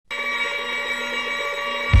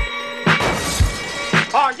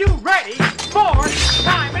you ready for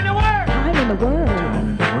Time in the Word? Time in the Word.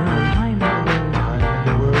 Time in the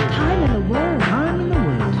Word. Time in the Word. Time in the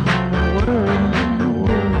Word. Time in the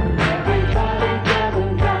Word. Everybody gather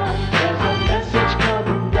round, there's a message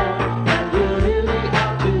coming down, and we're really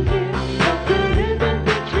out to hear what we're living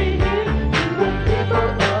victory here. To the people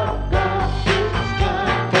of God, it's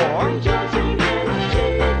time for rejoicing in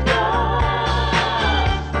Jesus.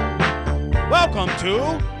 Welcome to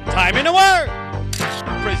Time in the Word,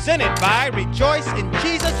 presented by Rejoice in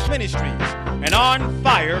Jesus Ministries, an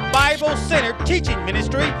on-fire Bible-centered teaching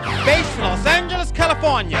ministry based in Los Angeles,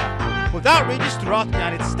 California, with outreaches throughout the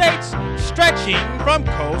United States, stretching from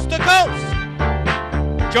coast to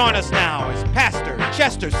coast. Join us now as Pastor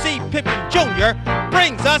Chester C. Pipkin Jr.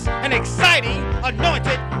 brings us an exciting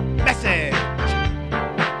anointed message.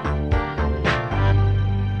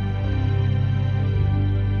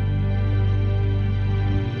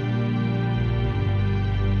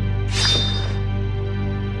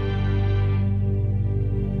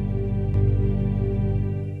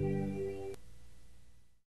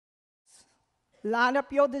 Line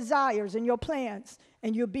up your desires and your plans,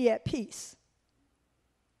 and you'll be at peace.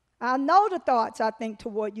 I know the thoughts I think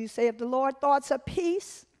toward you, saith the Lord, thoughts of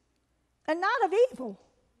peace and not of evil.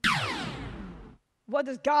 What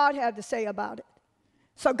does God have to say about it?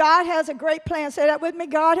 So God has a great plan. Say that with me.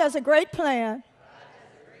 God has a great plan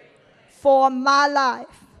for my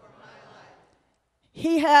life.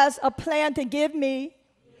 He has a plan to give me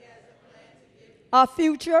a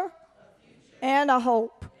future and a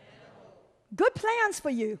hope. Good plans for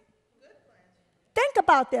you. Think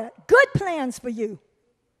about that. Good plans for you.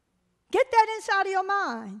 Get that inside of your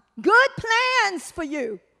mind. Good plans for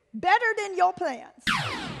you. Better than your plans.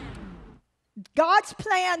 God's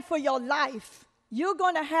plan for your life. You're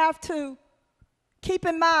going to have to keep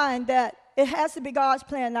in mind that it has to be God's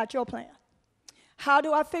plan, not your plan. How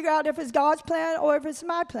do I figure out if it's God's plan or if it's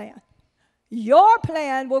my plan? Your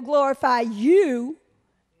plan will glorify you.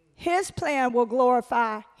 His plan will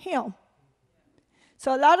glorify him.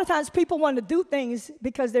 So a lot of times people want to do things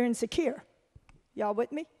because they're insecure. Y'all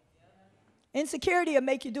with me? Insecurity will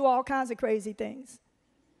make you do all kinds of crazy things.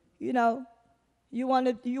 You know, you want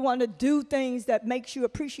to do things that makes you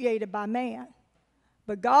appreciated by man.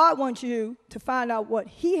 But God wants you to find out what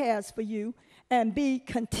he has for you and be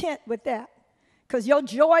content with that. Because your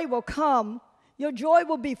joy will come, your joy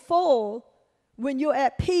will be full when you're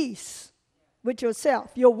at peace with yourself.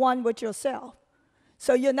 You're one with yourself.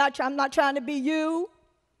 So I'm not trying to be you.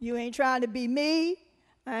 You ain't trying to be me.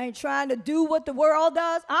 I ain't trying to do what the world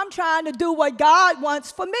does. I'm trying to do what God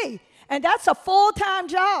wants for me. And that's a full-time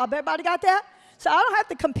job. Everybody got that? So I don't have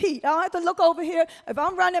to compete. I don't have to look over here. If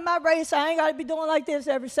I'm running my race, I ain't got to be doing like this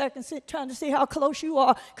every second, trying to see how close you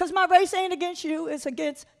are. Because my race ain't against you. It's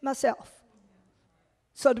against myself.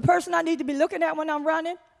 So the person I need to be looking at when I'm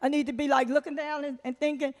running, I need to be like looking down and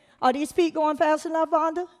thinking, are these feet going fast enough,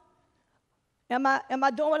 Vonda? Am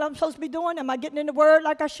I doing what I'm supposed to be doing? Am I getting in the Word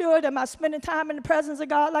like I should? Am I spending time in the presence of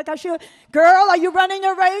God like I should? Girl, are you running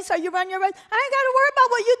your race? Are you running your race? I ain't got to worry about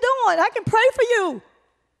what you're doing. I can pray for you.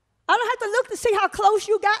 I don't have to look to see how close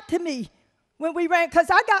you got to me when we ran, because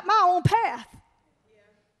I got my own path.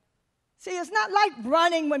 See, it's not like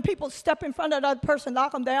running when people step in front of the other person,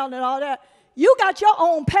 knock them down and all that. You got your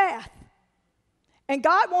own path. And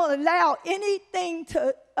God won't allow anything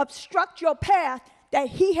to obstruct your path that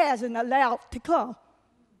he hasn't allowed to come.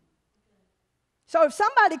 So if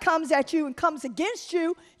somebody comes at you and comes against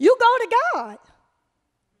you, you go to God.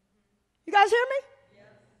 You guys hear me? Yes.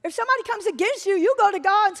 If somebody comes against you, you go to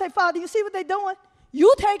God and say, Father, you see what they're doing?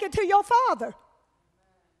 You take it to your Father.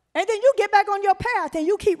 And then you get back on your path and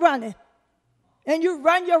you keep running. And you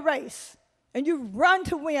run your race. And you run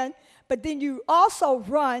to win. But then you also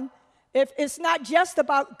run. If it's not just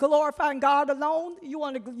about glorifying God alone,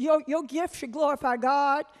 your gift should glorify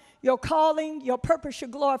God. Your calling, your purpose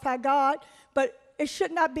should glorify God. But it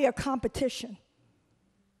should not be a competition.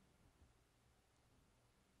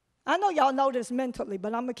 I know y'all know this mentally,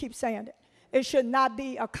 but I'm going to keep saying it. It should not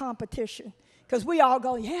be a competition. Because we all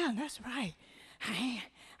go, yeah, that's right.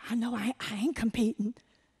 I know I ain't competing.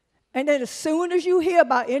 And then as soon as you hear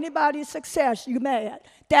about anybody's success, you're mad.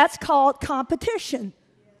 That's called competition.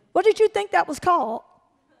 What did you think that was called?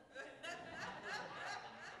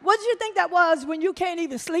 What did you think that was when you can't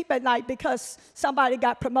even sleep at night because somebody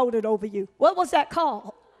got promoted over you? What was that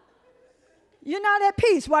called? You're not at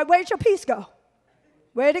peace. Why? Where'd your peace go?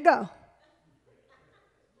 Where'd it go?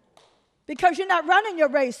 Because you're not running your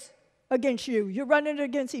race against you. You're running it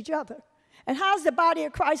against each other. And how's the body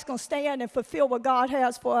of Christ going to stand and fulfill what God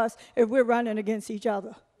has for us if we're running against each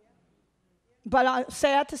other? But I'm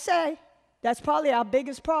sad to say, That's probably our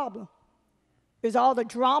biggest problem, is all the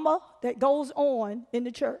drama that goes on in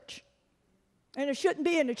the church. And it shouldn't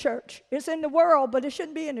be in the church. It's in the world, but it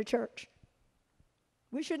shouldn't be in the church.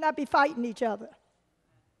 We should not be fighting each other.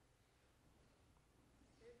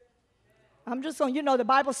 I'm just going, the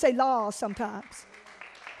Bible say laws sometimes.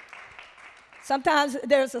 Sometimes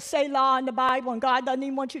there's a say law in the Bible, and God doesn't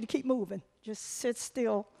even want you to keep moving. Just sit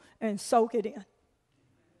still and soak it in.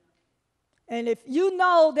 And if you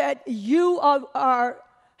know that you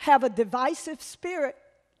have a divisive spirit,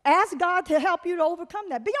 ask God to help you to overcome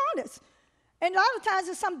that. Be honest. And a lot of times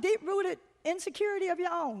it's some deep-rooted insecurity of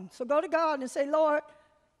your own. So go to God and say, Lord,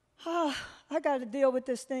 I got to deal with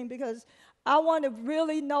this thing because I want to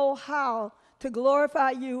really know how to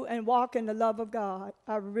glorify you and walk in the love of God.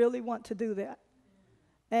 I really want to do that.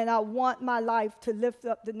 And I want my life to lift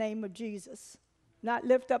up the name of Jesus, not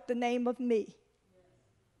lift up the name of me.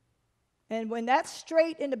 And when that's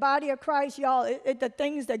straight in the body of Christ, y'all, the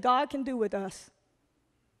things that God can do with us,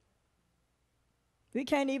 we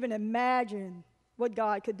can't even imagine what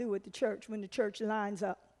God could do with the church when the church lines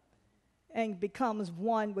up and becomes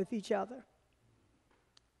one with each other.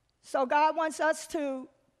 So God wants us to,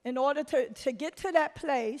 in order to get to that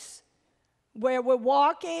place where we're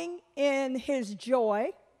walking in his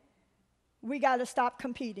joy, we got to stop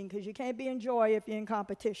competing, because you can't be in joy if you're in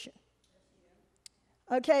competition.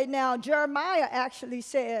 Okay, now Jeremiah actually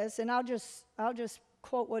says, and I'll just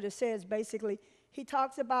quote what it says basically. He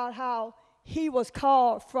talks about how he was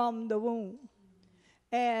called from the womb.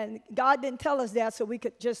 And God didn't tell us that so we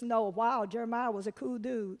could just know, wow, Jeremiah was a cool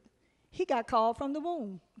dude. He got called from the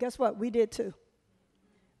womb. Guess what? We did too.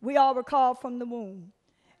 We all were called from the womb.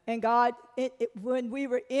 And God, when we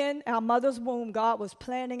were in our mother's womb, God was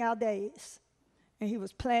planning our days. And he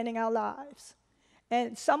was planning our lives.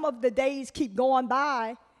 And some of the days keep going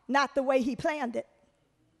by not the way he planned it.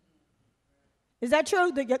 Is that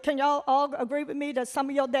true? Can y'all all agree with me that some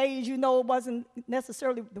of your days it wasn't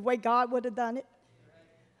necessarily the way God would have done it?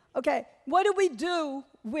 Okay, what do we do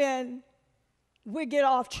when we get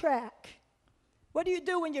off track? What do you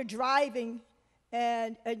do when you're driving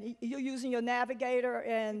and you're using your navigator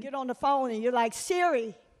and get on the phone and you're like,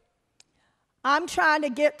 Siri, I'm trying to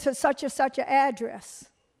get to such and such an address.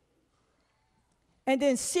 And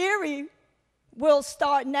then Siri will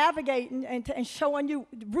start navigating and showing you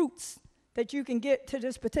routes that you can get to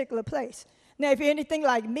this particular place. Now, if you're anything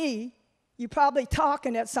like me, you're probably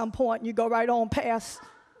talking at some point and you go right on past,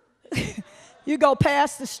 you go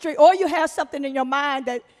past the street, or you have something in your mind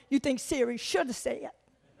that you think Siri should have said.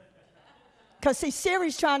 Because, see,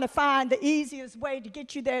 Siri's trying to find the easiest way to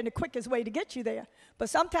get you there and the quickest way to get you there. But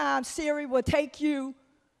sometimes Siri will take you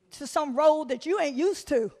to some road that you ain't used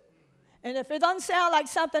to. And if it doesn't sound like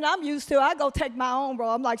something I'm used to, I go take my own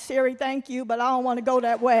road. I'm like, Siri, thank you, but I don't want to go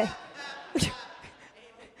that way.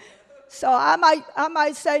 So I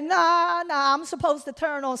might say, nah, I'm supposed to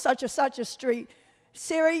turn on such and such a street.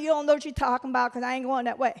 Siri, you don't know what you're talking about because I ain't going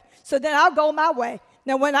that way. So then I'll go my way.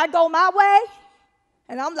 Now, when I go my way,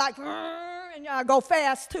 and I'm like, and I go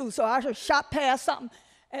fast too, so I just shot past something,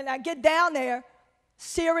 and I get down there,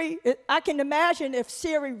 Siri, I can imagine if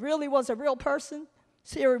Siri really was a real person,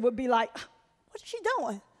 Siri would be like, what's she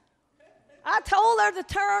doing? I told her to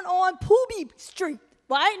turn on Poobie Street.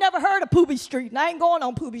 Well, I ain't never heard of Poobie Street, and I ain't going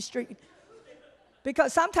on Poobie Street.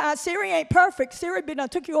 Because sometimes Siri ain't perfect. Siri done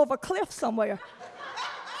took you over a cliff somewhere.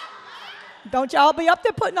 Don't y'all be up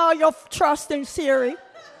there putting all your trust in Siri.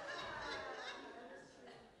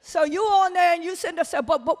 So you on there and you sitting there saying,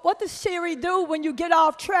 but what does Siri do when you get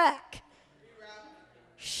off track?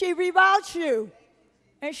 She reroutes you.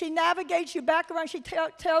 And she navigates you back around. She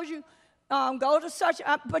tells you, go to such,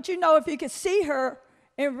 but if you could see her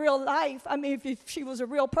in real life, I mean, if she was a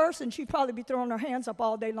real person, she'd probably be throwing her hands up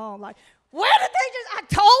all day long, like, where did I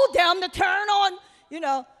told them to turn on,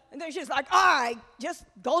 and then she's like, all right, just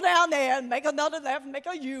go down there and make another left, make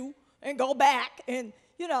a U, and go back, and,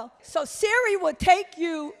 so Siri would take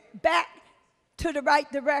you back to the right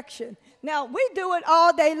direction. Now, we do it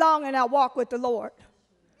all day long in our walk with the Lord.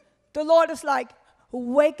 The Lord is like,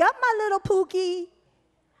 wake up, my little Pookie.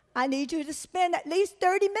 I need you to spend at least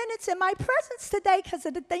 30 minutes in my presence today because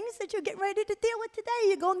of the things that you're getting ready to deal with today.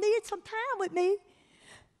 You're going to need some time with me.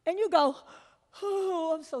 And you go,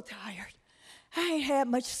 oh, I'm so tired. I ain't had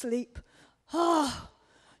much sleep. Oh,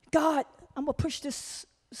 God, I'm going to push this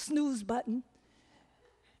snooze button,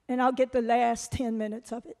 and I'll get the last 10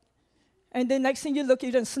 minutes of it. And then next thing you look,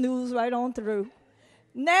 you done snooze right on through.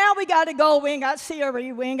 Now we got to go. We ain't got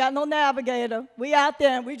Siri. We ain't got no navigator. We out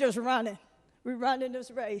there, and we just running. We're running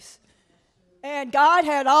this race. And God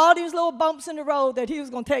had all these little bumps in the road that he was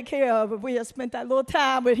going to take care of if we had spent that little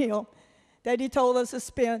time with him. that he told us to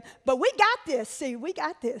spend. But we got this. See, we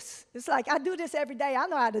got this. It's like I do this every day. I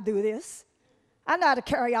know how to do this. I know how to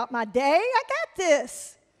carry out my day. I got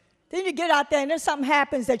this. Then you get out there and then something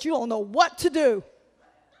happens that you don't know what to do.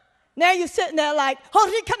 Now you're sitting there like,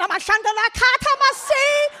 Honde,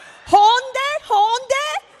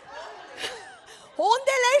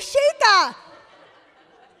 le shika.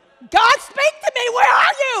 God, speak to me. Where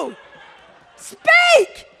are you?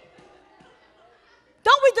 Speak.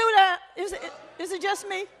 Don't we do that? Is it just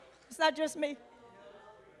me? It's not just me.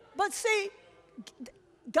 But see,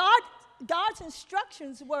 God's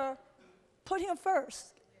instructions were put him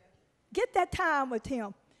first. Get that time with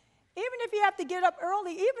him. Even if you have to get up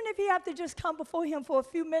early, even if you have to just come before him for a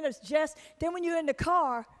few minutes, then when you're in the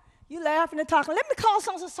car, you laughing and talking. Let me call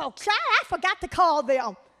so-and-so. Child, I forgot to call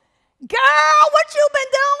them. Girl, what you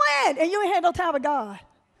been doing? And you ain't had no time with God.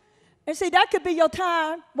 And see, that could be your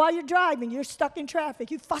time while you're driving. You're stuck in traffic.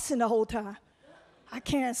 You're fussing the whole time. I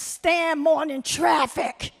can't stand morning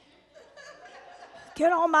traffic.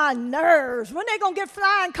 Get on my nerves. When they going to get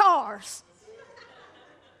flying cars?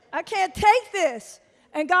 I can't take this.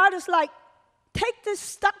 And God is like, take this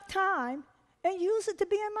stuck time and use it to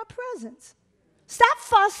be in my presence. Stop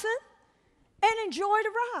fussing and enjoy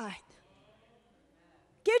the ride.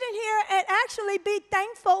 Get in here and actually be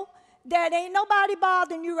thankful that ain't nobody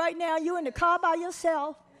bothering you right now. You're in the car by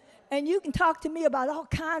yourself, and you can talk to me about all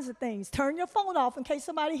kinds of things. Turn your phone off in case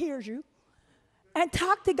somebody hears you, and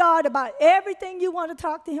talk to God about everything you want to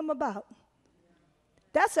talk to him about.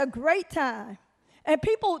 That's a great time. And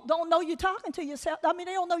people don't know you're talking to yourself. I mean,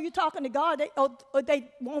 they don't know you're talking to God, or they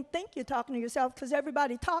won't think you're talking to yourself because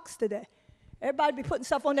everybody talks today. Everybody be putting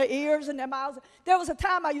stuff on their ears and their mouths. There was a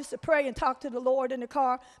time I used to pray and talk to the Lord in the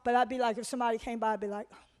car, but I'd be like, if somebody came by, I'd be like,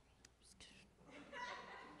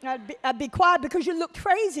 I'd be quiet because you looked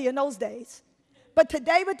crazy in those days. But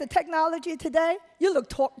today, with the technology today, you look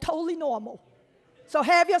totally normal. So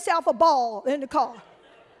have yourself a ball in the car.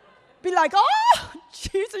 Be like, oh,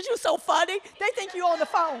 Jesus, you're so funny. They think you're on the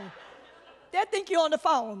phone. They think you're on the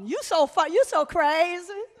phone. You so funny. You so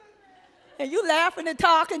crazy. And you laughing and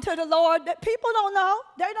talking to the Lord. That people don't know.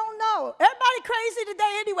 They don't know. Everybody crazy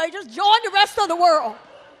today anyway. Just join the rest of the world.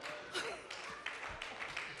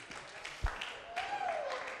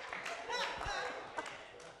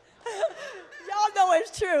 Y'all know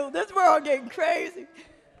it's true. This world getting crazy.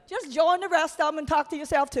 Just join the rest of them and talk to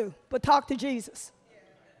yourself too. But talk to Jesus.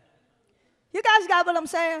 You guys got what I'm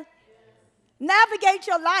saying? Navigate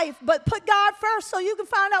your life, but put God first so you can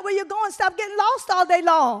find out where you're going. Stop getting lost all day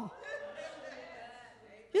long.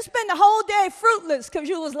 You spend the whole day fruitless because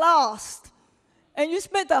you was lost. And you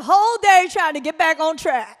spent the whole day trying to get back on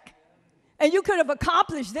track. And you could have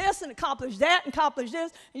accomplished this and accomplished that and accomplished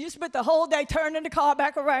this. And you spent the whole day turning the car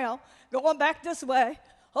back around, going back this way.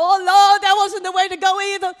 Oh, Lord, that wasn't the way to go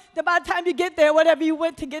either. Then by the time you get there, whatever you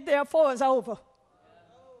went to get there for is over.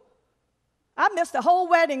 I missed a whole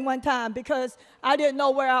wedding one time because I didn't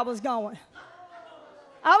know where I was going.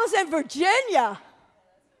 I was in Virginia.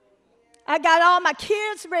 I got all my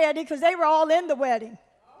kids ready because they were all in the wedding.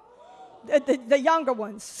 The younger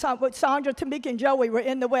ones, Sandra, Tamika, and Joey were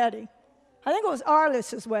in the wedding. I think it was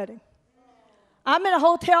Arliss's wedding. I'm in a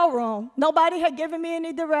hotel room. Nobody had given me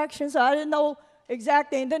any directions, so I didn't know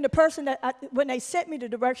exactly. And then the person when they sent me the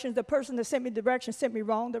directions, the person that sent me the directions sent me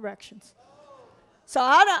wrong directions. So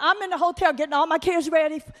I'm in the hotel getting all my kids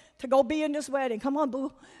ready to go be in this wedding. Come on,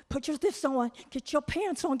 boo. Put your this on. Get your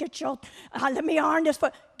pants on. Let me iron this.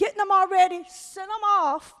 Getting them all ready, sent them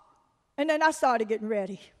off. And then I started getting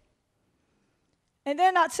ready. And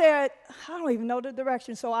then I said, I don't even know the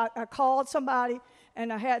direction. So I called somebody,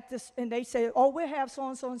 and I had this, and they said, oh, we'll have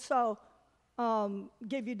so-and-so and so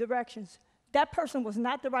give you directions. That person was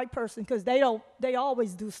not the right person because they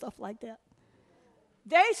always do stuff like that.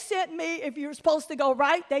 They sent me, if you were supposed to go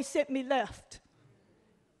right, they sent me left.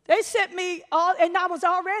 They sent me, and I was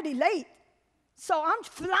already late. So I'm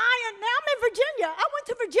flying. Now I'm in Virginia. I went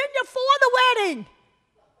to Virginia for the wedding.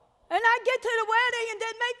 And I get to the wedding and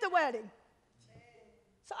didn't make the wedding.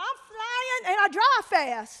 So I'm flying, and I drive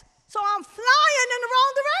fast. So I'm flying in the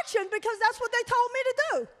wrong direction because that's what they told me to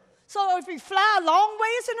do. So if you fly long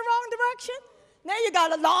ways in the wrong direction, now you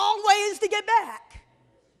got a long ways to get back.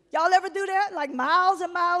 Y'all ever do that? Like miles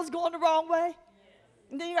and miles going the wrong way?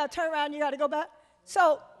 And then you got to turn around and you got to go back.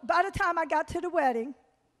 So by the time I got to the wedding,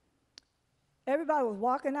 everybody was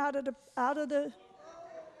walking out of the,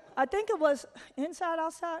 I think it was inside,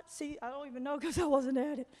 outside. See, I don't even know because I wasn't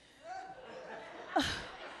at it.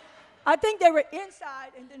 I think they were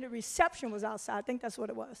inside and then the reception was outside. I think that's what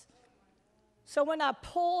it was. So when I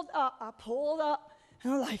pulled up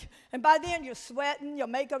And I'm like, and by then you're sweating, your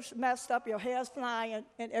makeup's messed up, your hair's flying,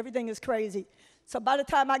 and everything is crazy. So by the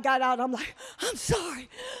time I got out, I'm like, I'm sorry.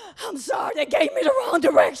 They gave me the wrong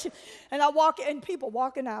direction. And I walk, and people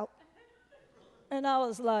walking out. And I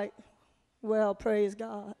was like, well, praise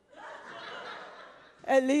God.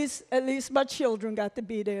 At least my children got to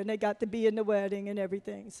be there, and they got to be in the wedding and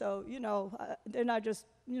everything. So, they're not just,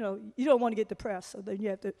 you don't want to get depressed, so then you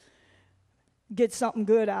have to get something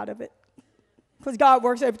good out of it. Because God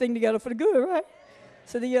works everything together for the good, right?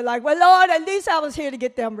 So then you're like, well, Lord, at least I was here to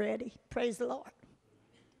get them ready. Praise the Lord.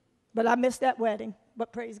 But I missed that wedding,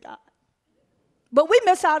 but praise God. But we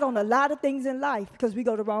miss out on a lot of things in life because we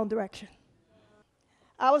go the wrong direction.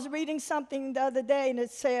 I was reading something the other day, and it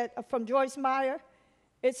said, from Joyce Meyer,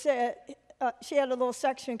 it said, she had a little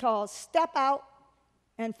section called Step Out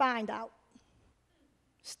and Find Out.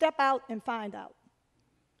 Step out and find out.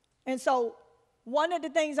 And so one of the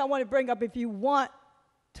things I want to bring up, if you want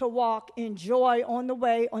to walk in joy on the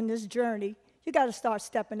way, on this journey, you got to start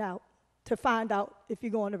stepping out to find out if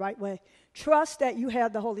you're going the right way. Trust that you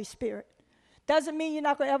have the Holy Spirit. Doesn't mean you're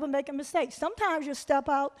not going to ever make a mistake. Sometimes you step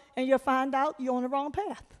out and you'll find out you're on the wrong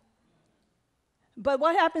path. But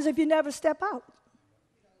what happens if you never step out?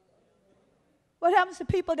 What happens to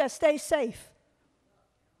people that stay safe?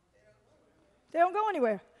 They don't go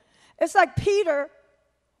anywhere. It's like Peter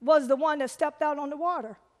was the one that stepped out on the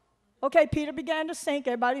water. Okay, Peter began to sink.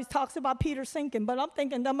 Everybody talks about Peter sinking, but I'm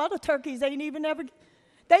thinking them other turkeys, they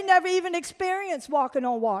never even experienced walking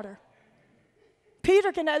on water.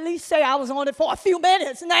 Peter can at least say, I was on it for a few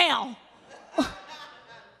minutes now.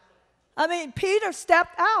 I mean, Peter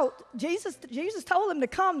stepped out. Jesus told him to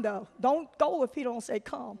come, though. Don't go if he don't say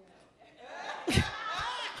come.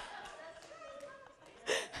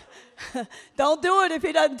 Don't do it if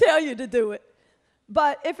he doesn't tell you to do it.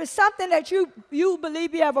 But if it's something that you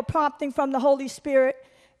believe you have a prompting from the Holy Spirit,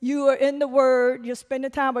 you are in the Word, you're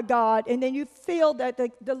spending time with God, and then you feel that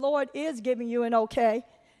the Lord is giving you an okay,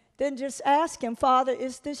 then just ask Him, Father,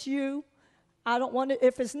 is this you? I don't want to,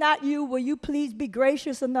 if it's not you, will you please be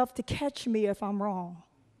gracious enough to catch me if I'm wrong?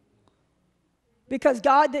 Because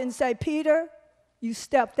God didn't say, Peter, you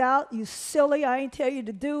stepped out, you silly, I ain't tell you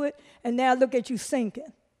to do it, and now look at you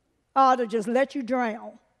sinking. I ought to just let you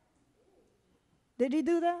drown. Did he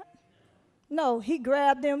do that? No, he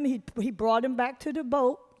grabbed him, he brought him back to the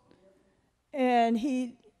boat, and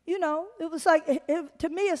it was like, to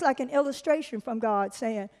me, it's like an illustration from God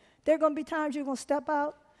saying, there are going to be times you're going to step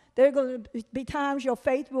out. There are going to be times your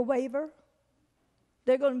faith will waver.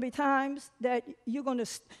 There are going to be times that you're going to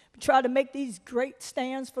try to make these great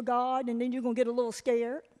stands for God, and then you're going to get a little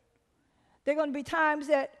scared. There are going to be times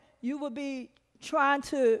that you will be trying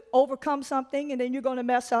to overcome something, and then you're going to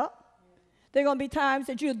mess up. There are going to be times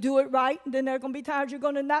that you'll do it right, and then there are going to be times you're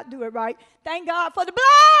going to not do it right. Thank God for the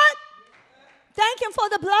blood. Thank Him for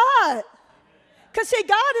the blood. Because, see,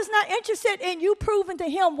 God is not interested in you proving to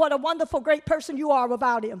Him what a wonderful, great person you are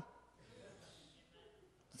without Him.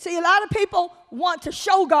 See, a lot of people want to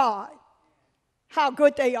show God how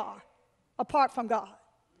good they are apart from God.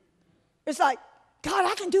 It's like,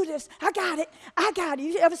 God, I can do this. I got it.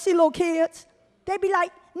 You ever see little kids? They be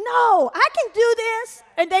like, no, I can do this.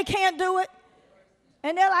 And they can't do it.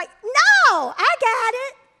 And they're like, no, I got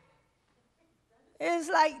it. It's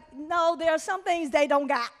like, no, there are some things they don't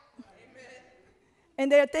got.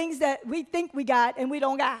 And there are things that we think we got and we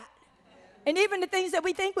don't got. And even the things that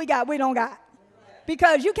we think we got, we don't got.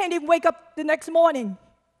 Because you can't even wake up the next morning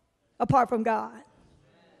apart from God.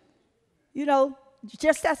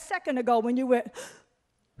 Just that second ago when you went,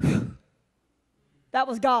 that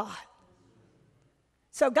was God.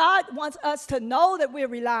 So God wants us to know that we're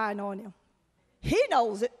relying on Him. He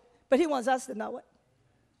knows it, but He wants us to know it.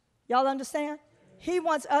 Y'all understand? He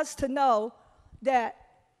wants us to know that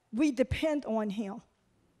we depend on Him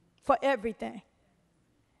for everything.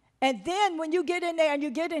 And then when you get in there and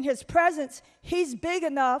you get in His presence, He's big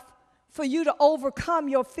enough for you to overcome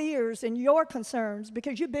your fears and your concerns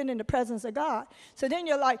because you've been in the presence of God. So then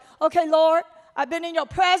you're like, okay, Lord, I've been in your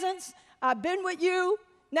presence. I've been with you.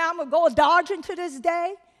 Now I'm going to go dodge into this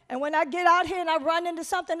day. And when I get out here and I run into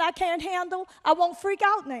something I can't handle, I won't freak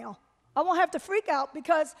out now. I won't have to freak out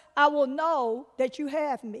because I will know that you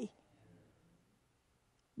have me.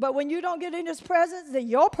 But when you don't get in His presence, then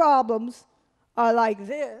your problems are like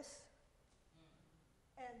this.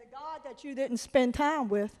 And the God that you didn't spend time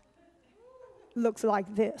with looks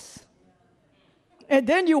like this. And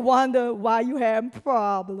then you wonder why you have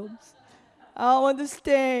problems. I don't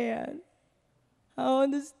understand. I don't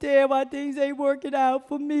understand why things ain't working out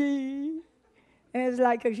for me. And it's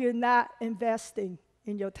like because you're not investing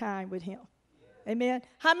in your time with Him. Amen.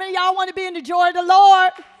 How many of y'all want to be in the joy of the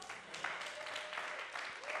Lord?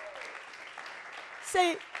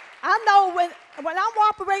 See, I know when I'm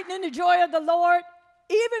operating in the joy of the Lord,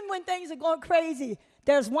 even when things are going crazy,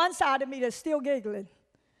 there's one side of me that's still giggling.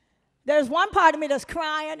 There's one part of me that's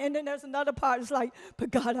crying, and then there's another part that's like, but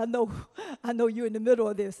God, I know you're in the middle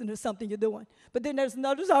of this, and there's something you're doing. But then there's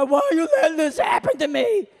another side, why are you letting this happen to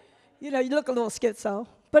me? You know, you look a little schizo,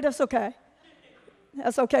 but that's okay.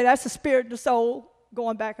 That's okay. That's the spirit and the soul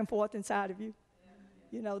going back and forth inside of you.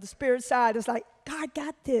 You know, the spirit side is like, God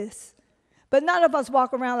got this. But none of us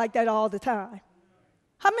walk around like that all the time.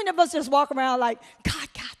 How many of us just walk around like, God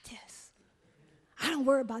got this? I don't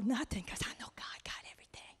worry about nothing because I know God got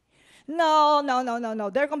everything. No.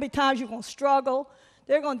 There are going to be times you're going to struggle.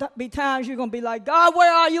 There are going to be times you're going to be like, God,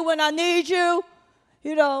 where are you when I need you?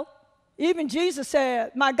 You know, even Jesus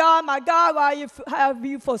said, my God, why have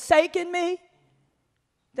you forsaken me?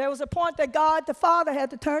 There was a point that God the Father had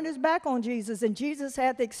to turn his back on Jesus, and Jesus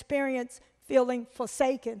had to experience feeling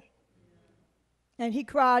forsaken. And he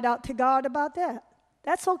cried out to God about that.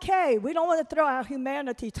 That's okay. We don't want to throw our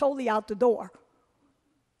humanity totally out the door.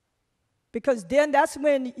 Because then that's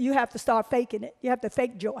when you have to start faking it. You have to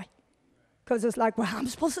fake joy. Because it's like, well, I'm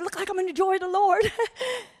supposed to look like I'm in the joy of the Lord.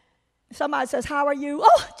 Somebody says, how are you?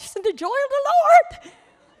 Oh, just in the joy of the Lord.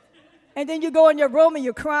 And then you go in your room and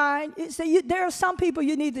you're crying. See, there are some people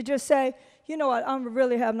you need to just say, you know what, I'm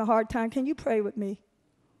really having a hard time. Can you pray with me?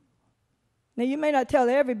 Now, you may not tell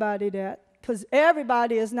everybody that, because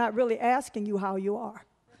everybody is not really asking you how you are.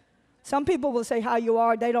 Some people will say how you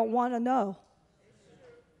are, they don't want to know.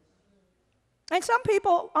 And some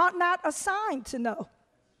people are not assigned to know.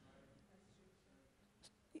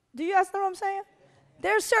 Do you understand what I'm saying?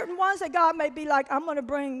 There are certain ones that God may be like, I'm going to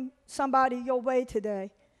bring somebody your way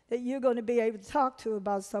today that you're going to be able to talk to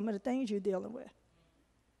about some of the things you're dealing with.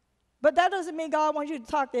 But that doesn't mean God wants you to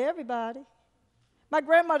talk to everybody. My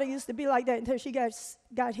grandmother used to be like that until she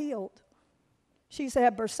got healed. She used to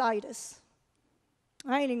have bursitis.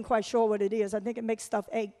 I ain't even quite sure what it is. I think it makes stuff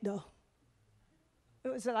ache, though. It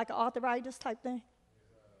was like an arthritis type thing.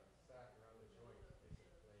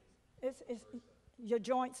 It's your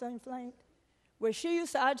joints are inflamed. Well, she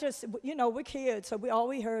used to, we're kids, so all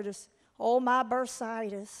we heard is, oh, my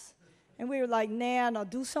bursitis. And we were like, Nana,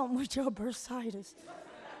 do something with your bursitis.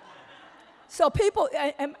 So people,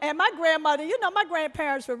 and my grandmother, my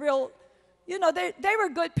grandparents were real, they were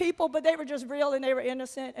good people, but they were just real and they were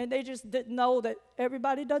innocent, and they just didn't know that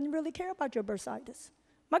everybody doesn't really care about your bursitis.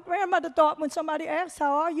 My grandmother thought when somebody asked,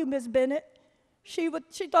 how are you, Miss Bennett, she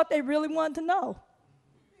thought they really wanted to know.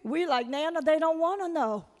 We like, Nana, they don't want to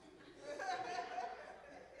know.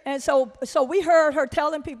 And so we heard her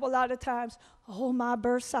telling people a lot of times, oh, my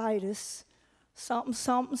bursitis,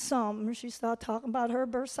 something. She started talking about her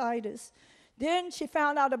bursitis. Then she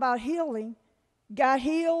found out about healing, got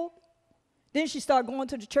healed. Then she started going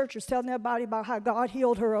to the churches, telling everybody about how God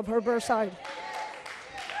healed her of her bursitis.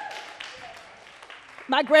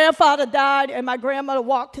 My grandfather died, and my grandmother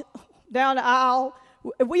walked down the aisle.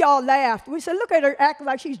 We all laughed. We said, look at her acting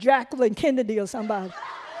like she's Jacqueline Kennedy or somebody.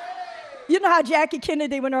 You know how Jackie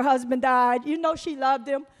Kennedy, when her husband died, she loved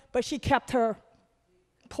him, but she kept her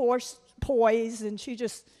poise, and she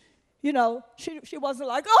just, she wasn't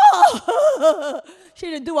like, oh! She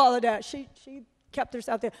didn't do all of that. She kept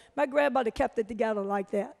herself there. My grandmother kept it together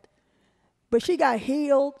like that. But she got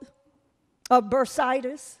healed of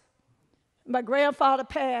bursitis. My grandfather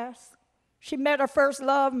passed. She met her first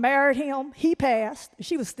love, married him. He passed.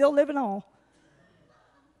 She was still living on.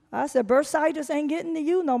 I said, bursitis ain't getting to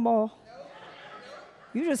you no more.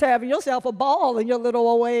 You just having yourself a ball in your little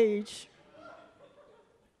old age.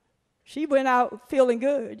 She went out feeling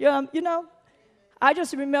good. I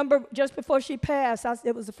just remember just before she passed,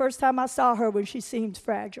 it was the first time I saw her when she seemed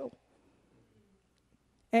fragile.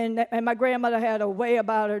 And my grandmother had a way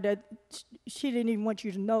about her that she didn't even want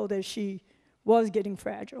you to know that she was getting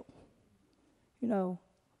fragile.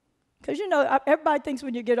 Because, everybody thinks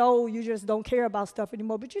when you get old, you just don't care about stuff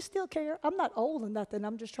anymore, but you still care. I'm not old or nothing.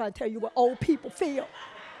 I'm just trying to tell you what old people feel.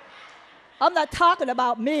 I'm not talking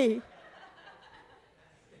about me.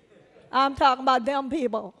 I'm talking about them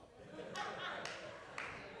people.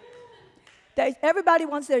 Everybody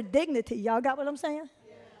wants their dignity. Y'all got what I'm saying?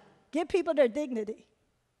 Yeah. Give people their dignity.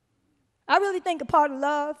 I really think a part of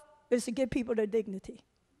love is to give people their dignity.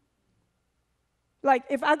 Like,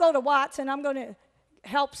 if I go to Watts and I'm going to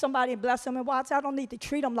help somebody and bless them in Watts, I don't need to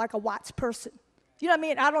treat them like a Watts person. You know what I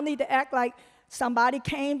mean? I don't need to act like somebody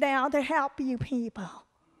came down to help you people.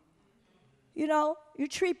 You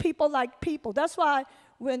treat people like people. That's why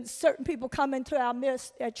when certain people come into our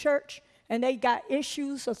midst at church and they got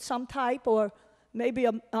issues of some type, or maybe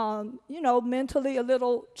mentally a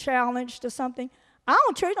little challenged or something, I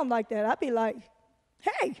don't treat them like that. I'd be like,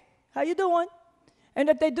 hey, how you doing? And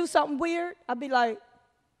if they do something weird, I'd be like,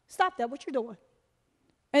 stop that, what you doing?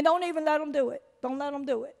 And don't even let them do it. Don't let them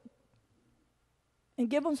do it. And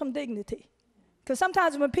give them some dignity. Because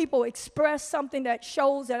sometimes when people express something that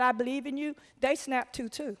shows that I believe in you, they snap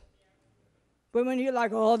too. But when you're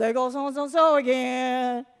like, oh, there goes so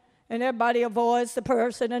again, and everybody avoids the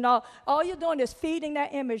person and all you're doing is feeding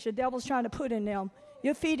that image the devil's trying to put in them.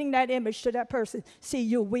 You're feeding that image to that person. See,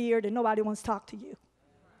 you're weird and nobody wants to talk to you.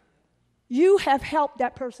 You have helped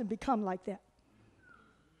that person become like that.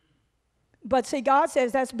 But see, God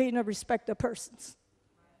says that's being a respecter of persons.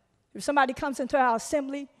 If somebody comes into our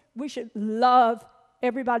assembly, we should love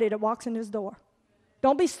everybody that walks in this door.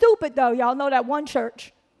 Don't be stupid, though. Y'all know that one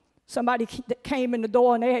church, somebody that came in the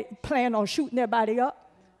door and they planned on shooting everybody up.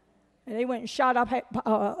 And they went and shot up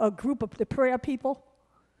a group of the prayer people.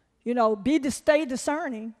 You know, stay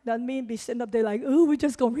discerning. Doesn't mean be sitting up there like, ooh, we're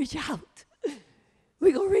just going to reach out.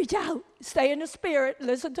 We're going to reach out. Stay in the spirit.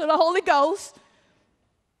 Listen to the Holy Ghost.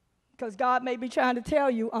 Because God may be trying to tell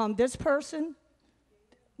you, this person,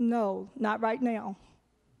 no, not right now.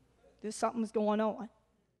 There's something's going on.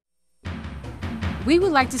 We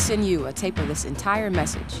would like to send you a tape of this entire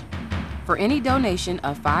message. For any donation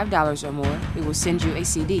of $5 or more, we will send you a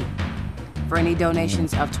CD. For any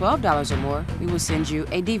donations of $12 or more, we will send you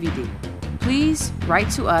a DVD. Please write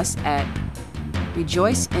to us at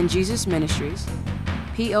Rejoice in Jesus Ministries,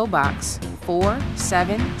 P.O. Box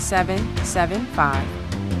 47775,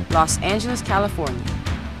 Los Angeles, California,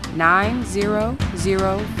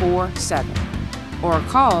 90047, or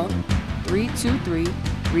call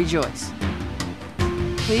 323-REJOICE.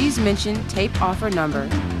 Please mention tape offer number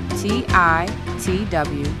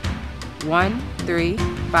TITW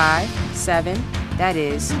 1357, that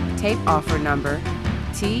is tape offer number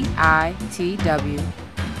TITW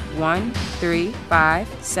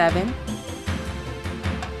 1357.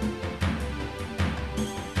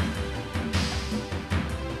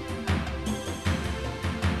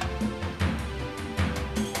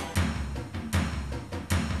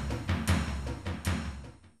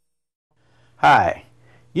 Hi.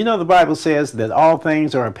 You know the Bible says that all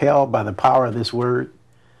things are upheld by the power of this word.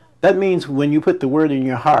 That means when you put the word in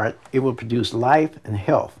your heart, it will produce life and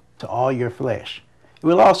health to all your flesh. It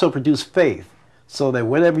will also produce faith so that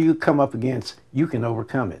whatever you come up against, you can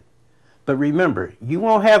overcome it. But remember, you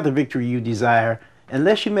won't have the victory you desire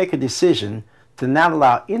unless you make a decision to not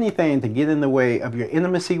allow anything to get in the way of your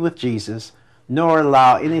intimacy with Jesus, nor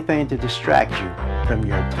allow anything to distract you from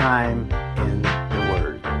your time in the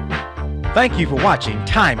Word. Thank you for watching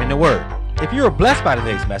Time in the Word. If you were blessed by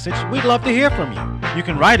today's message, we'd love to hear from you. You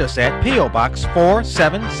can write us at P.O. Box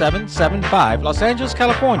 47775, Los Angeles,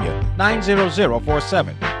 California,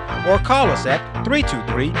 90047. Or call us at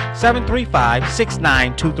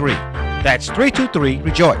 323-735-6923. That's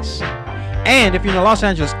 323-REJOICE. And if you're in the Los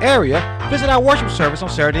Angeles area, visit our worship service on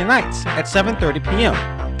Saturday nights at 7:30 p.m.,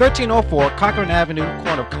 1304 Cochran Avenue,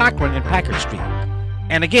 corner of Cochran and Packard Street.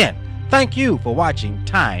 And again, thank you for watching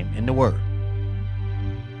Time in the Word.